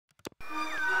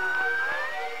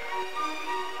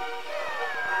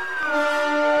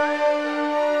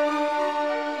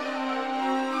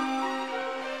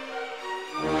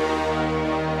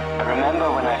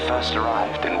first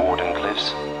arrived in Warden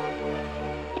Cliffs,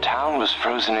 the town was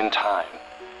frozen in time.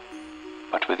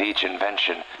 But with each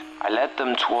invention, I led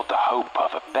them toward the hope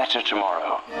of a better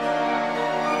tomorrow.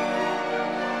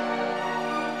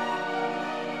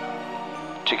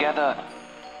 Together,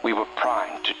 we were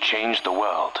primed to change the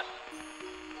world.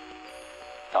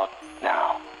 Not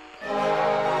now.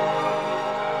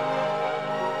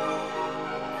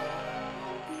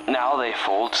 Now they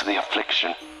fall to the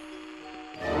affliction.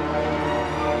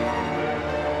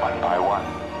 One by one,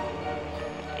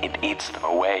 it eats them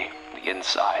away from the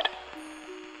inside.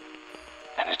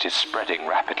 And it is spreading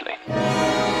rapidly.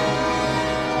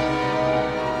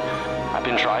 I've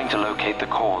been trying to locate the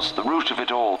cause, the root of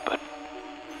it all, but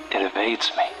it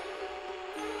evades me.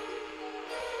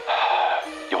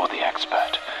 You're the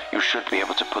expert. You should be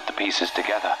able to put the pieces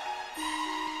together.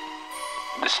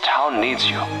 This town needs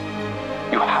you.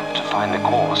 You have to find the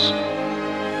cause,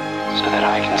 so that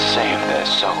I can save their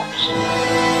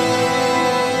souls.